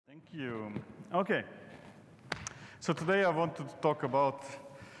you. Okay. So today I wanted to talk about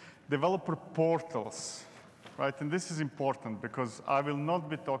developer portals, right? And this is important because I will not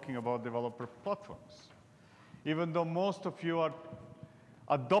be talking about developer platforms. Even though most of you are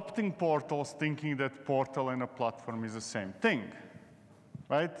adopting portals thinking that portal and a platform is the same thing,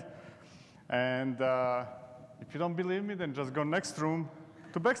 right? And if you don't believe me, then just go next room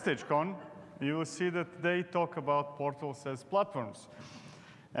to BackstageCon. You will see that they talk about portals as platforms.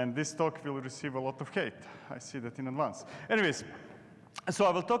 And this talk will receive a lot of hate. I see that in advance. Anyways, so I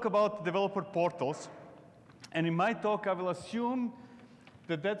will talk about developer portals. And in my talk, I will assume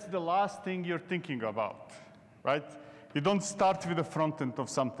that that's the last thing you're thinking about, right? You don't start with the front end of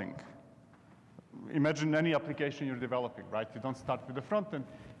something. Imagine any application you're developing, right? You don't start with the front end.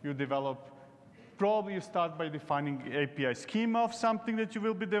 You develop, probably you start by defining API schema of something that you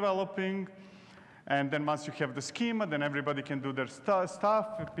will be developing. And then once you have the schema, then everybody can do their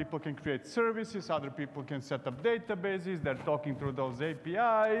stuff. People can create services. Other people can set up databases. They're talking through those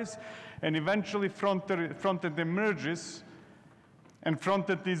APIs. And eventually, front-end emerges. And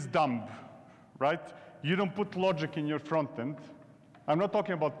front-end is dumb, right? You don't put logic in your front-end. I'm not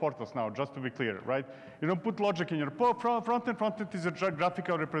talking about portals now, just to be clear, right? You don't put logic in your front-end. Front-end is a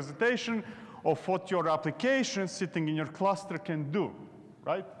graphical representation of what your application sitting in your cluster can do,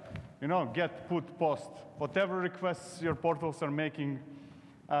 right? You know, get, put, post, whatever requests your portals are making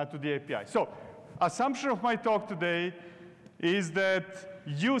to the API. So, assumption of my talk today is that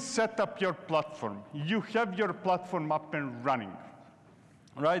you set up your platform. You have your platform up and running,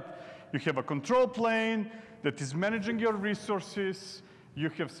 right? You have a control plane that is managing your resources. You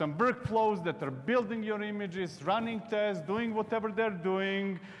have some workflows that are building your images, running tests, doing whatever they're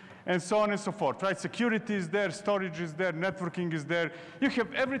doing, and so on and so forth, right? Security is there, storage is there, networking is there. You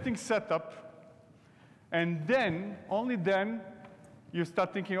have everything set up. And then, only then, you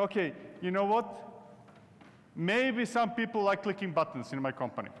start thinking, OK, you know what? Maybe some people like clicking buttons in my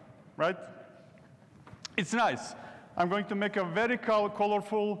company, right? It's nice. I'm going to make a very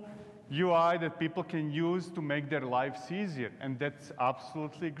colorful UI that people can use to make their lives easier. And that's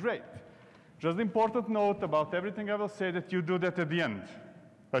absolutely great. Just important note about everything I will say that you do that at the end.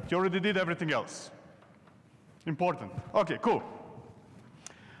 But you already did everything else. Important. OK, cool.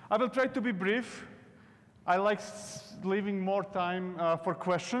 I will try to be brief. I like leaving more time for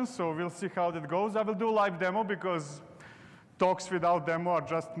questions, so we'll see how that goes. I will do a live demo because talks without demo are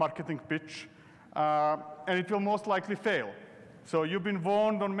just marketing pitch. And it will most likely fail. So you've been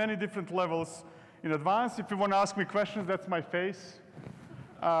warned on many different levels in advance. If you want to ask me questions, that's my face.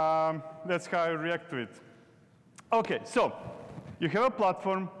 That's how I react to it. OK, so you have a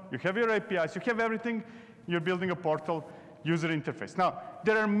platform, you have your APIs, you have everything, you're building a portal, user interface. Now,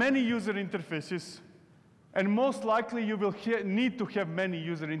 there are many user interfaces, and most likely you will need to have many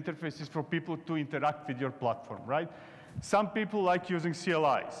user interfaces for people to interact with your platform, right? Some people like using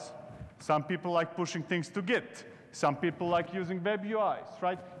CLIs. Some people like pushing things to Git. Some people like using web UIs,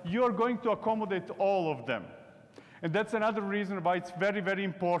 right? You're going to accommodate all of them. And that's another reason why it's very, very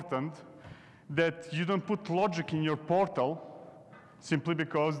important that you don't put logic in your portal, simply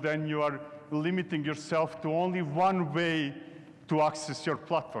because then you are limiting yourself to only one way to access your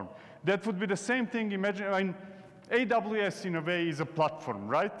platform. That would be the same thing. Imagine, I mean, AWS in a way is a platform,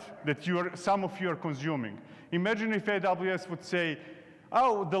 right? That some of you are consuming. Imagine if AWS would say,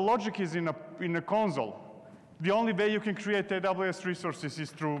 oh, the logic is in a console. The only way you can create AWS resources is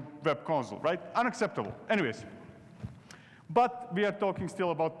through web console, right? Unacceptable. Anyways, but we are talking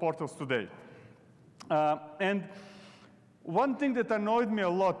still about portals today. And one thing that annoyed me a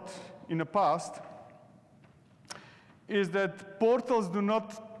lot in the past is that portals do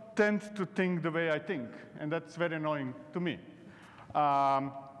not tend to think the way I think. And that's very annoying to me.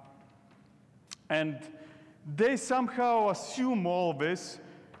 And they somehow assume always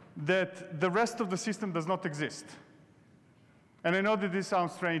that the rest of the system does not exist. And I know that this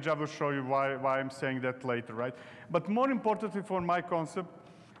sounds strange. I will show you why I'm saying that later, right? But more importantly for my concept,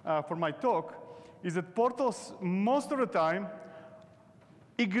 for my talk, is that portals, most of the time,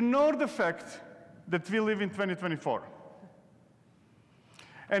 ignore the fact that we live in 2024.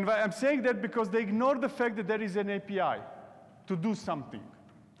 And I'm saying that because they ignore the fact that there is an API to do something.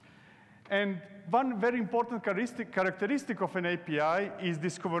 And one very important characteristic of an API is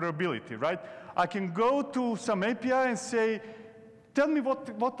discoverability, right? I can go to some API and say, tell me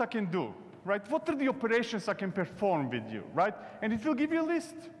what I can do, right? What are the operations I can perform with you, right? And it will give you a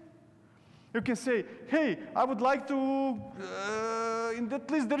list. You can say, hey, I would like to, in that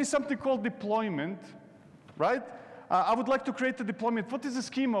list, there is something called deployment, right? I would like to create a deployment. What is the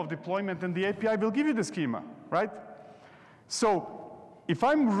schema of deployment? And the API will give you the schema, right? So if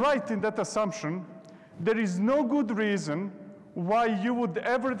I'm right in that assumption, there is no good reason why you would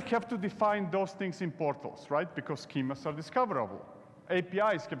ever have to define those things in portals, right? Because schemas are discoverable.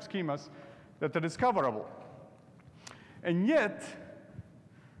 APIs have schemas that are discoverable. And yet,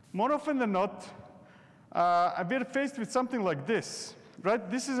 more often than not, we're faced with something like this, right?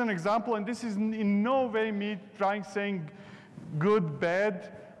 This is an example, and this is in no way me saying good,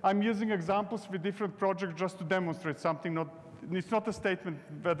 bad. I'm using examples with different projects just to demonstrate something. It's not a statement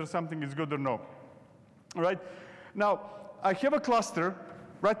whether something is good or no, all right? Now, I have a cluster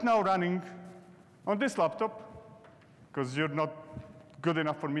right now running on this laptop, because you're not good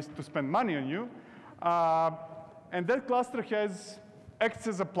enough for me to spend money on you. And that cluster acts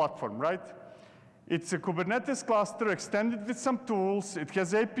as a platform, right? It's a Kubernetes cluster extended with some tools. It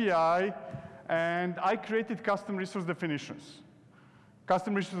has API, and I created custom resource definitions.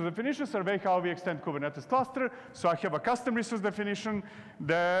 Custom resource definitions are the way how we extend Kubernetes cluster. So I have a custom resource definition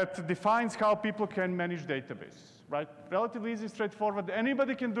that defines how people can manage database, right? Relatively easy, straightforward.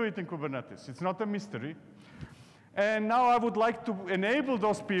 Anybody can do it in Kubernetes. It's not a mystery. And now I would like to enable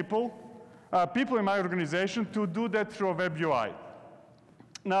those people in my organization to do that through a web UI.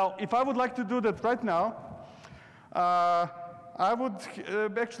 Now, if I would like to do that right now, I would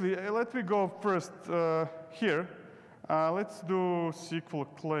actually, let me go first here. Let's do SQL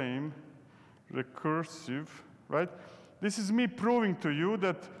claim, recursive, right? This is me proving to you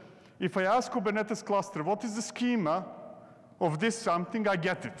that if I ask Kubernetes cluster, what is the schema of this something, I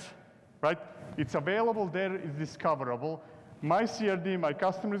get it, right? It's available there, it's discoverable. My CRD, my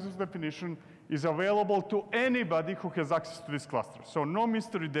custom resource definition, is available to anybody who has access to this cluster. So no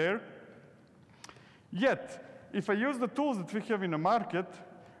mystery there. Yet, if I use the tools that we have in the market,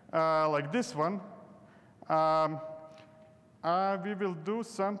 like this one, we will do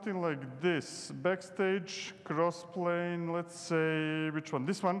something like this. Backstage, crossplane, let's say, which one?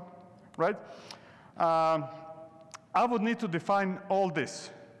 This one, right? I would need to define all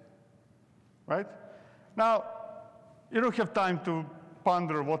this, right? Now, you don't have time to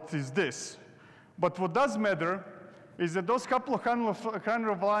ponder what is this. But what does matter is that those couple of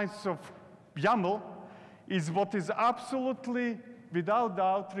hundred of lines of YAML is what is absolutely, without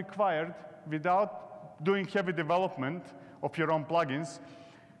doubt, required, without doing heavy development of your own plugins,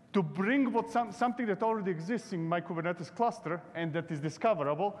 to bring something that already exists in my Kubernetes cluster and that is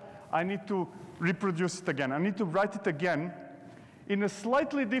discoverable. I need to reproduce it again. I need to write it again in a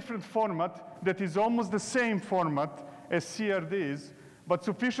slightly different format that is almost the same format as CRD is, but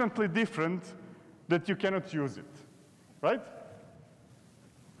sufficiently different that you cannot use it, right?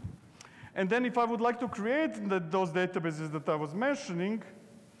 And then if I would like to create those databases that I was mentioning,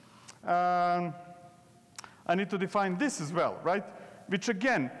 I need to define this as well, right? Which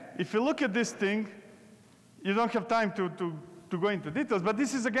again, if you look at this thing, you don't have time to go into details, but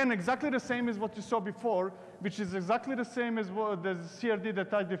this is again exactly the same as what you saw before, which is exactly the same as the CRD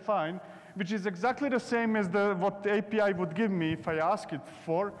that I defined, which is exactly the same as what the API would give me if I ask it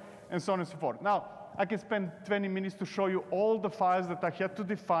for, and so on and so forth. Now, I can spend 20 minutes to show you all the files that I had to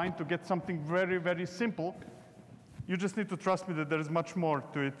define to get something very, very simple. You just need to trust me that there is much more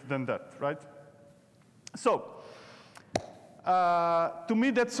to it than that, right? So, to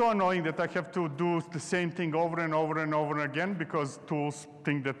me, that's so annoying that I have to do the same thing over and over and over again because tools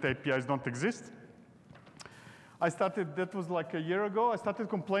think that APIs don't exist. That was like a year ago, I started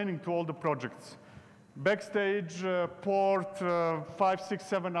complaining to all the projects. Backstage, Port, 5, 6,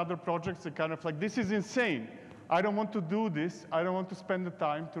 7 other projects are kind of like, this is insane. I don't want to do this. I don't want to spend the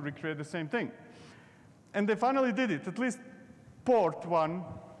time to recreate the same thing. And they finally did it, at least Port one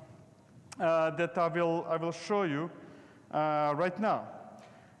that I will show you right now.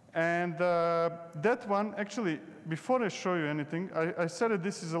 And that one, actually, before I show you anything, I said that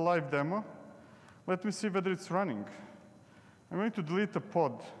this is a live demo. Let me see whether it's running. I'm going to delete the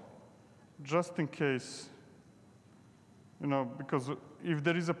pod, just in case, because if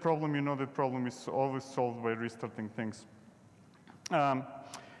there is a problem, that problem is always solved by restarting things.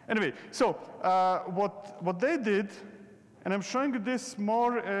 Anyway, so what they did, and I'm showing you this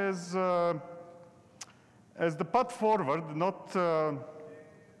more as the path forward, not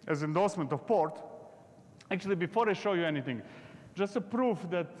as endorsement of Port. Actually, before I show you anything, just a proof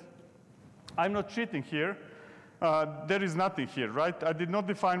that I'm not cheating here. There is nothing here, right? I did not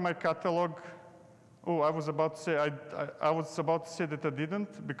define my catalog. Oh, I was about to say I was about to say that I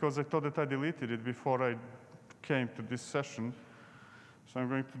didn't because I thought that I deleted it before I came to this session. So I'm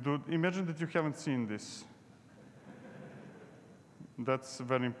going to do. Imagine that you haven't seen this. That's a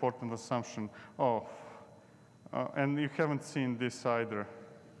very important assumption. Oh, and you haven't seen this either.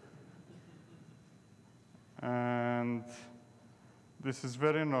 And This is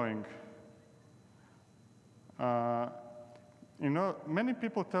very annoying. You know, many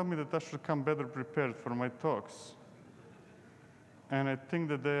people tell me that I should come better prepared for my talks. And I think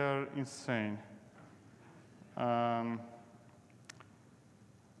that they are insane. I'm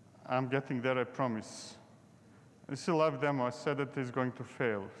getting there, I promise. This is a live demo. I said that it's going to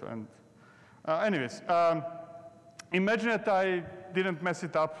fail. And anyways, imagine that I didn't mess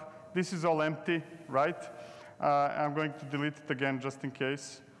it up. This is all empty, right? I'm going to delete it again just in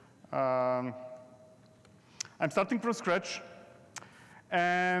case. I'm starting from scratch.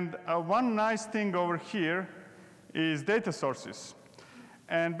 And one nice thing over here is data sources.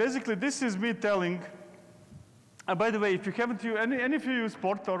 And basically, this is me telling, by the way, if you haven't used, any of you use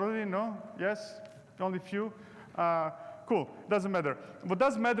Port already? No? Yes? Only few? Cool, doesn't matter. What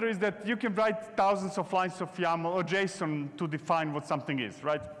does matter is that you can write thousands of lines of YAML or JSON to define what something is,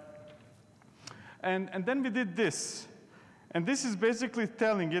 right? And then we did this. And this is basically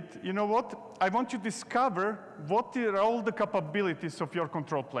telling it, you know what? I want you to discover what are all the capabilities of your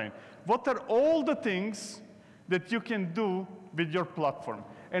control plane. What are all the things that you can do with your platform?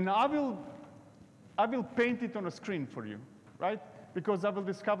 And I will paint it on a screen for you, right? Because I will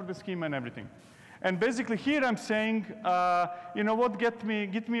discover the schema and everything. And basically here I'm saying, you know what? give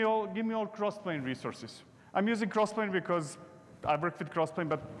me all cross-plane resources. I'm using cross-plane because I work with cross-plane,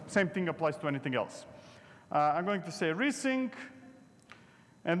 but same thing applies to anything else. I'm going to say resync,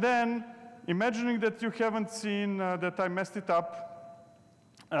 and then imagining that you haven't seen that I messed it up,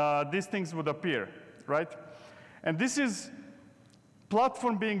 these things would appear, right? And this is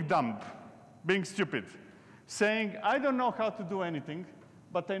platform being dumb, being stupid, saying, I don't know how to do anything,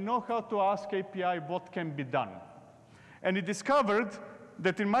 but I know how to ask API what can be done. And it discovered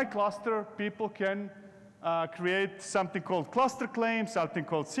that in my cluster, people can create something called cluster claim, something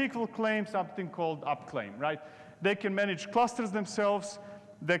called SQL claim, something called app claim, right? They can manage clusters themselves,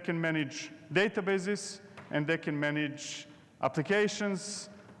 they can manage databases, and they can manage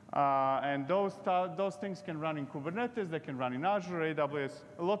applications, and those things can run in Kubernetes, they can run in Azure, AWS,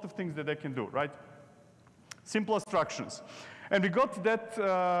 a lot of things that they can do, right? Simple instructions. And we got that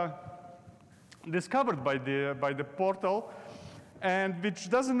discovered by the portal, and which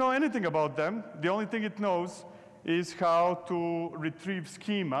doesn't know anything about them. The only thing it knows is how to retrieve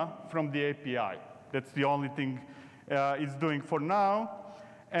schema from the API. That's the only thing it's doing for now.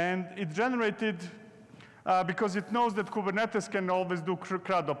 And it generated, because it knows that Kubernetes can always do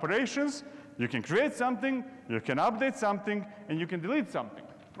CRUD operations, you can create something, you can update something, and you can delete something,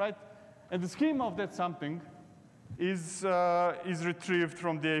 right? And the schema of that something is retrieved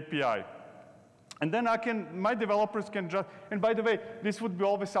from the API. And then my developers can just, and by the way, this would be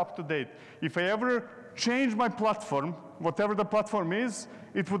always up to date. If I ever change my platform, whatever the platform is,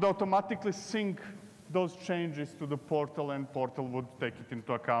 it would automatically sync those changes to the portal, and portal would take it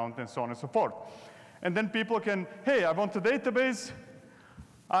into account, and so on and so forth. And then people can, hey, I want a database.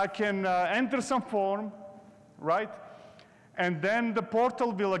 I can enter some form, right? And then the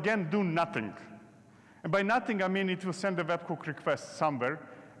portal will, again, do nothing. And by nothing, I mean it will send a webhook request somewhere,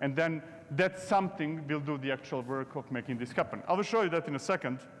 and then that something will do the actual work of making this happen. I will show you that in a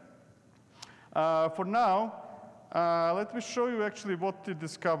second. For now, let me show you actually what it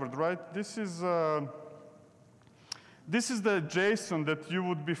discovered, right? This is the JSON that you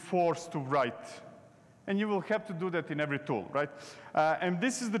would be forced to write. And you will have to do that in every tool, right? And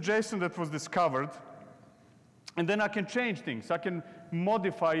this is the JSON that was discovered. And then I can change things. I can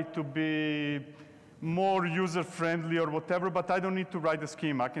modify it to be more user-friendly or whatever, but I don't need to write the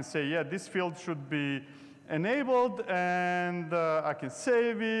schema. I can say, yeah, this field should be enabled, and I can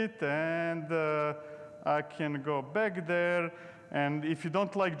save it, and I can go back there. And if you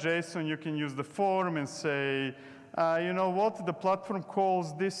don't like JSON, you can use the form and say, you know what, the platform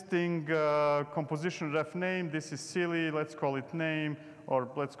calls this thing composition ref name. This is silly. Let's call it name, or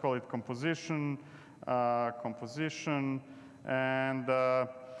let's call it composition, and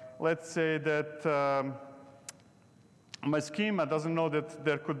let's say that my schema doesn't know that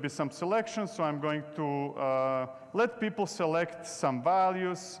there could be some selection, so I'm going to let people select some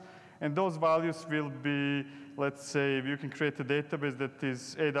values, and those values will be, let's say, you can create a database that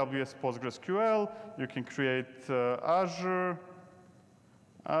is AWS PostgreSQL, you can create Azure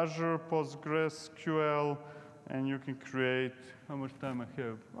PostgreSQL, and you can create, how much time I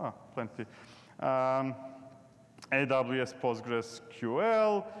have? Oh, plenty. AWS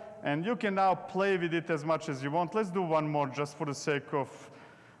PostgreSQL, and you can now play with it as much as you want. Let's do one more just for the sake of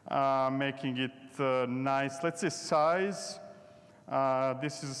making it nice. Let's say size.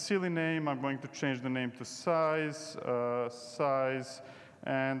 This is a silly name. I'm going to change the name to size.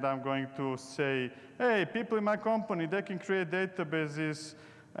 And I'm going to say, hey, people in my company, they can create databases,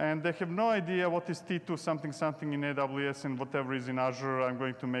 and they have no idea what is T2 something something in AWS and whatever is in Azure. I'm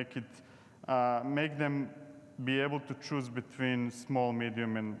going to make them be able to choose between small,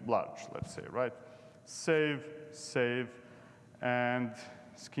 medium, and large, let's say, right? Save, and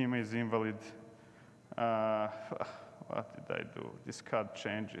schema is invalid. What did I do? This card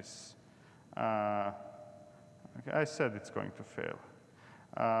changes. Okay, I said it's going to fail.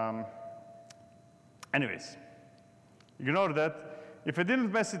 Anyways, ignore that. If I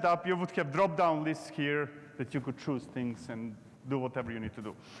didn't mess it up, you would have drop-down lists here that you could choose things and do whatever you need to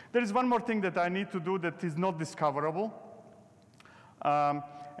do. There is one more thing that I need to do that is not discoverable.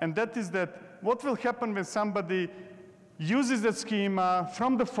 And that is that what will happen when somebody uses that schema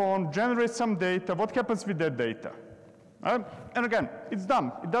from the form, generates some data, what happens with that data? And again, it's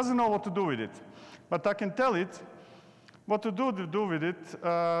dumb. It doesn't know what to do with it. But I can tell it what to do with it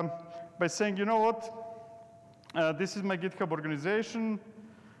by saying, you know what? This is my GitHub organization.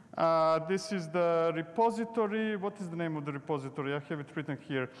 This is the repository. What is the name of the repository? I have it written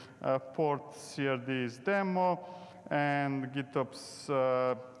here. Port CRD is demo, and GitOps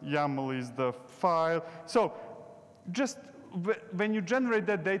YAML is the file. So just when you generate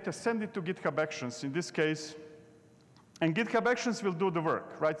that data, send it to GitHub Actions in this case, and GitHub Actions will do the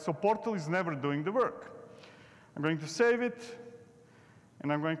work, right? So Portal is never doing the work. I'm going to save it,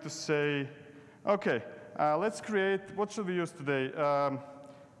 and I'm going to say, OK, let's create, what should we use today?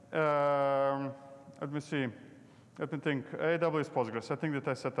 Let me see. Let me think. AWS Postgres. I think that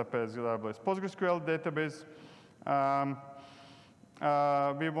I set up as AWS PostgreSQL database.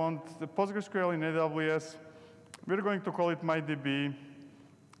 We want the PostgreSQL in AWS. We're going to call it MyDB.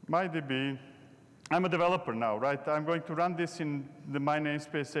 MyDB. I'm a developer now, right? I'm going to run this in my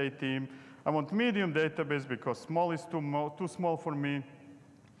namespace A team. I want medium database because small is too small for me.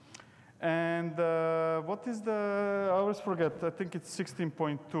 And what is the, I always forget, I think it's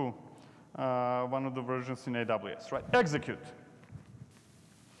 16.2, one of the versions in AWS, right? Execute.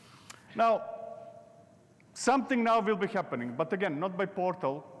 Now, something now will be happening, but again, not by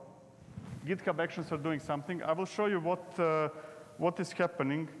Portal. GitHub Actions are doing something. I will show you what is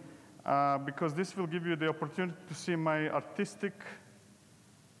happening, because this will give you the opportunity to see my artistic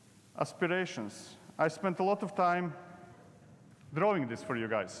aspirations. I spent a lot of time drawing this for you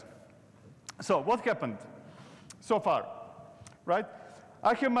guys. So what happened so far, right?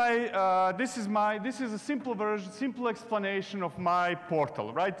 I have my, this is a simple version, simple explanation of my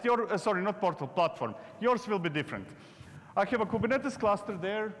portal, right? Sorry, not portal, platform. Yours will be different. I have a Kubernetes cluster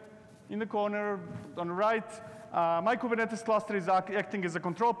there in the corner on the right. My Kubernetes cluster is acting as a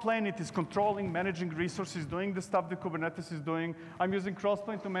control plane. It is controlling, managing resources, doing the stuff that Kubernetes is doing. I'm using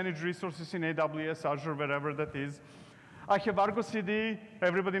Crossplane to manage resources in AWS, Azure, wherever that is. I have Argo CD.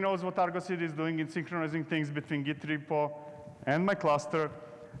 Everybody knows what Argo CD is doing in synchronizing things between Git repo and my cluster.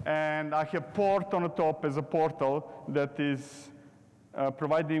 And I have Port on the top as a portal that is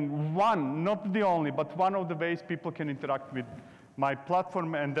providing one, not the only, but one of the ways people can interact with my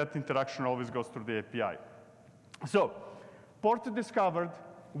platform, and that interaction always goes through the API. So Port discovered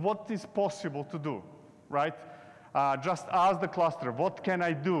what is possible to do, right? Just ask the cluster, what can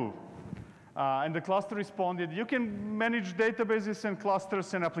I do? And the cluster responded, you can manage databases and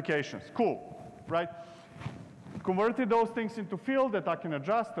clusters and applications. Cool, right? Converted those things into field that I can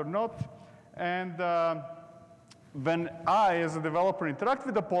adjust or not. And when I, as a developer, interact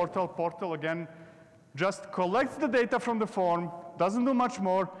with the portal again, just collects the data from the form, doesn't do much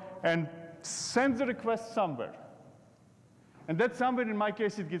more, and sends the request somewhere. And that somewhere, in my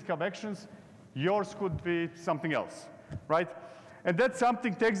case, is GitHub Actions. Yours could be something else, right? And that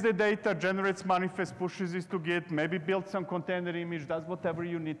something takes the data, generates manifest, pushes it to Git, maybe builds some container image, does whatever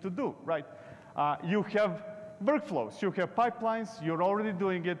you need to do, right? You have workflows, you have pipelines, you're already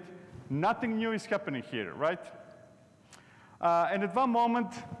doing it. Nothing new is happening here, right? And at one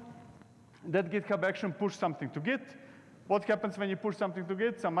moment, that GitHub action pushed something to Git. What happens when you push something to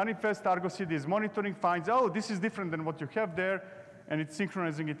Git? Some manifest, Argo CD is monitoring, finds, oh, this is different than what you have there, and it's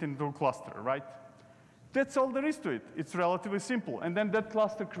synchronizing it into a cluster, right? That's all there is to it. It's relatively simple. And then that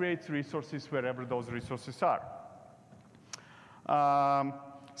cluster creates resources wherever those resources are.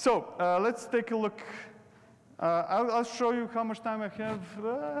 Let's take a look. I'll show you how much time I have.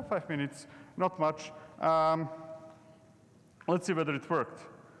 5 minutes, not much. Let's see whether it worked.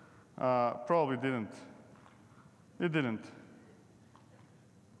 Probably didn't. It didn't.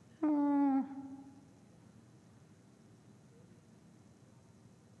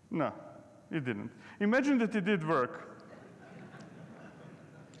 No, it didn't. Imagine that it did work.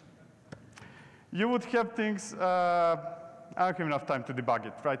 You would have things, I don't have enough time to debug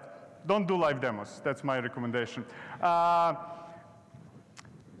it, right? Don't do live demos. That's my recommendation.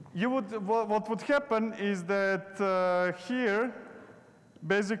 What would happen is that here,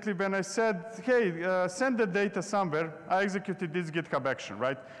 basically when I said, hey, send the data somewhere, I executed this GitHub action,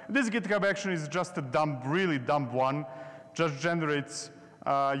 right? This GitHub action is just a dumb, really dumb one, just generates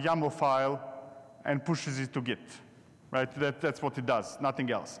a YAML file and pushes it to Git, right? That's what it does,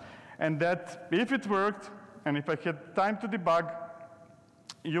 nothing else. And that, if it worked, and if I had time to debug,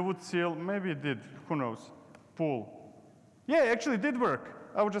 you would see, maybe it did, who knows, pull. Yeah, actually it did work.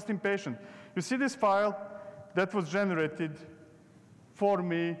 I was just impatient. You see this file that was generated for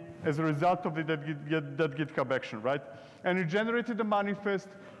me as a result of that GitHub action, right? And it generated a manifest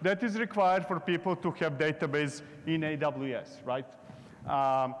that is required for people to have database in AWS, right?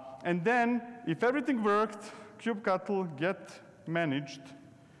 And then, if everything worked, kubectl get managed.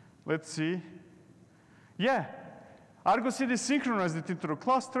 Let's see. Yeah, Argo CD synchronized it into a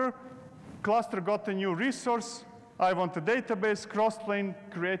cluster. Cluster got a new resource. I want a database. Crossplane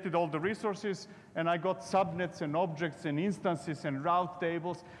created all the resources. And I got subnets and objects and instances and route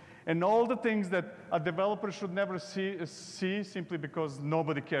tables and all the things that a developer should never see simply because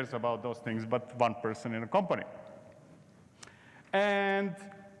nobody cares about those things but one person in a company. And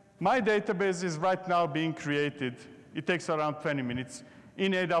my database is right now being created. It takes around 20 minutes.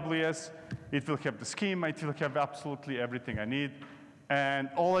 In AWS, it will have the schema. It will have absolutely everything I need. And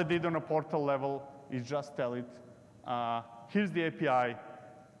all I did on a portal level is just tell it, here's the API,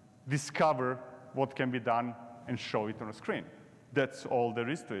 discover what can be done, and show it on a screen. That's all there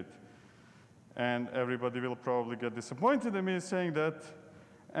is to it. And everybody will probably get disappointed in me saying that.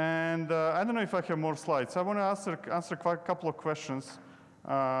 And I don't know if I have more slides. I want to answer a couple of questions.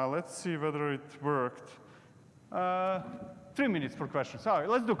 Let's see whether it worked. 3 minutes for questions. All right,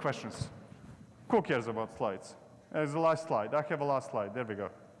 let's do questions. Who cares about slides? As the last slide. I have a last slide. There we go.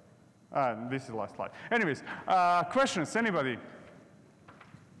 This is the last slide. Anyways, questions, anybody?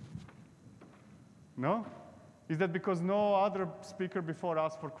 No? Is that because no other speaker before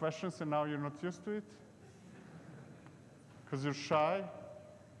asked for questions and now you're not used to it? Because you're shy?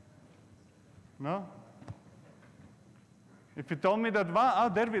 No? If you told me that,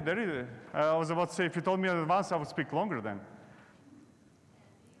 there it is. I was about to say, if you told me in advance, I would speak longer then.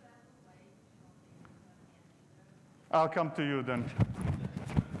 I'll come to you then.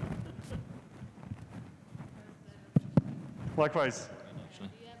 Likewise. Do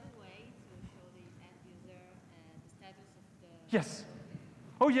you have a way to show the end user the status of the... Yes.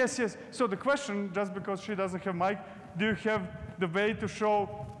 Oh, yes, yes. So the question, just because she doesn't have mic, do you have the way to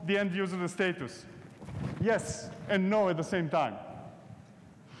show the end user the status? Yes and no at the same time.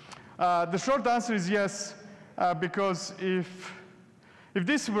 The short answer is yes, because if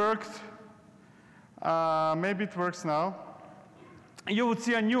this worked, maybe it works now, you would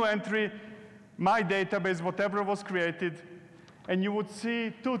see a new entry, my database, whatever was created, and you would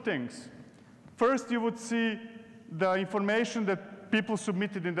see two things. First, you would see the information that people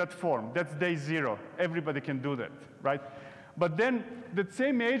submitted in that form. That's day 0. Everybody can do that, right? But then that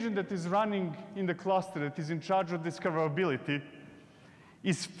same agent that is running in the cluster, that is in charge of discoverability,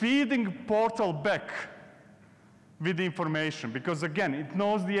 is feeding portal back with the information. Because again, it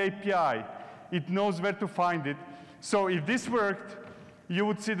knows the API. It knows where to find it. So if this worked, you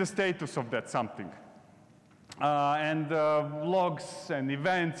would see the status of that something. And logs and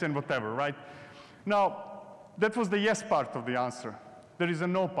events and whatever, right? Now, that was the yes part of the answer. There is a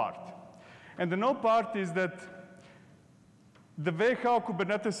no part. And the no part is that the way how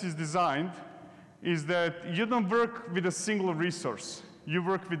Kubernetes is designed is that you don't work with a single resource. You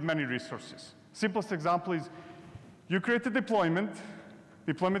work with many resources. Simplest example is you create a deployment.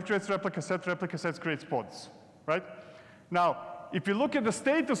 Deployment creates replica sets creates pods, right? Now, if you look at the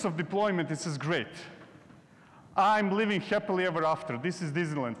status of deployment, it says great. I'm living happily ever after. This is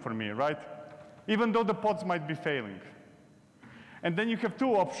Disneyland for me, right? Even though the pods might be failing. And then you have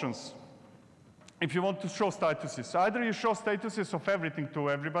two options if you want to show statuses. Either you show statuses of everything to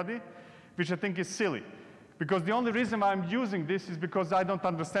everybody, which I think is silly. Because the only reason I'm using this is because I don't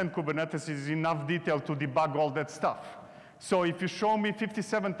understand Kubernetes in enough detail to debug all that stuff. So if you show me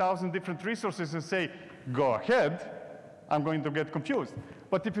 57,000 different resources and say, go ahead, I'm going to get confused.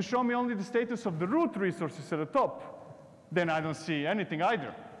 But if you show me only the status of the root resources at the top, then I don't see anything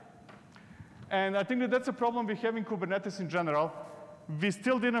either. And I think that that's a problem we have in Kubernetes in general. We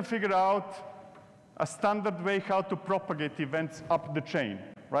still didn't figure out a standard way how to propagate events up the chain,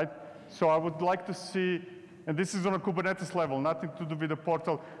 right? So I would like to see, and this is on a Kubernetes level, nothing to do with the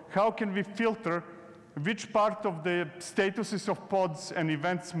portal, how can we filter which part of the statuses of pods and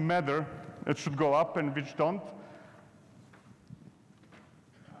events matter, that should go up, and which don't?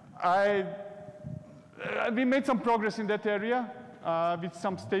 we made some progress in that area with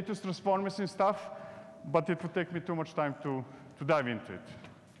some status transformers and stuff, but it would take me too much time to dive into it.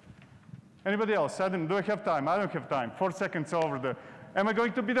 Anybody else? Adam, do I have time? I don't have time. 4 seconds over. Am I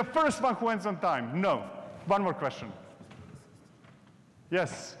going to be the first one who ends on time? No. One more question.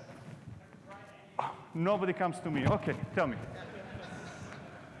 Yes? Oh, nobody comes to me. OK, tell me.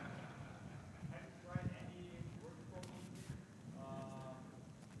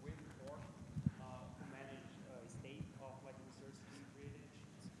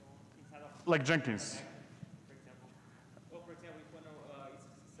 Like Jenkins. For example, if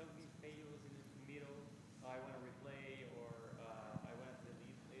something fails in the middle, I want to replay or I want to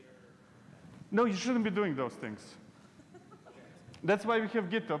delete later. No, you shouldn't be doing those things. That's why we have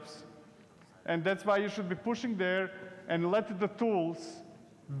GitOps, and that's why you should be pushing there and let the tools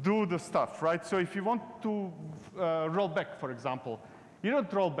do the stuff, right? So if you want to roll back, for example, you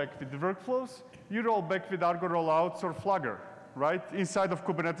don't roll back with the workflows, you roll back with Argo rollouts or Flagger, right, inside of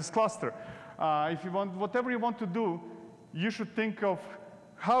Kubernetes cluster. If you want, whatever you want to do, you should think of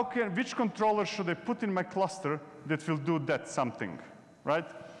which controller should I put in my cluster that will do that something, right?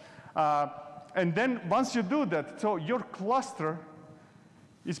 And then once you do that, so your cluster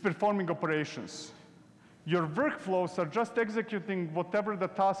is performing operations. Your workflows are just executing whatever the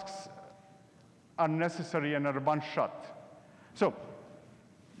tasks are necessary and are one shot. So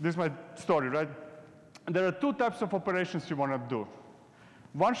this is my story, right? There are two types of operations you want to do.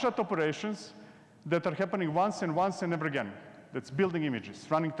 One-shot operations that are happening once and never again. That's building images,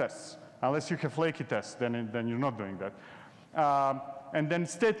 running tests. Unless you have flaky tests, then you're not doing that. And then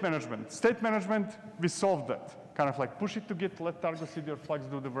state management. State management, we solved that. Kind of like push it to Git, let Argo CD or Flux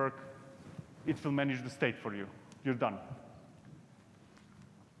do the work. It will manage the state for you. You're done.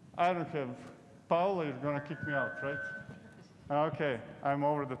 I don't have Paula, you're going to kick me out, right? OK, I'm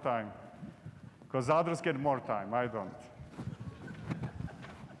over the time. Because others get more time, I don't.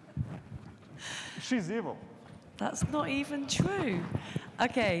 She's evil. That's not even true.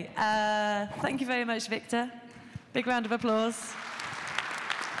 OK, thank you very much, Viktor. Big round of applause.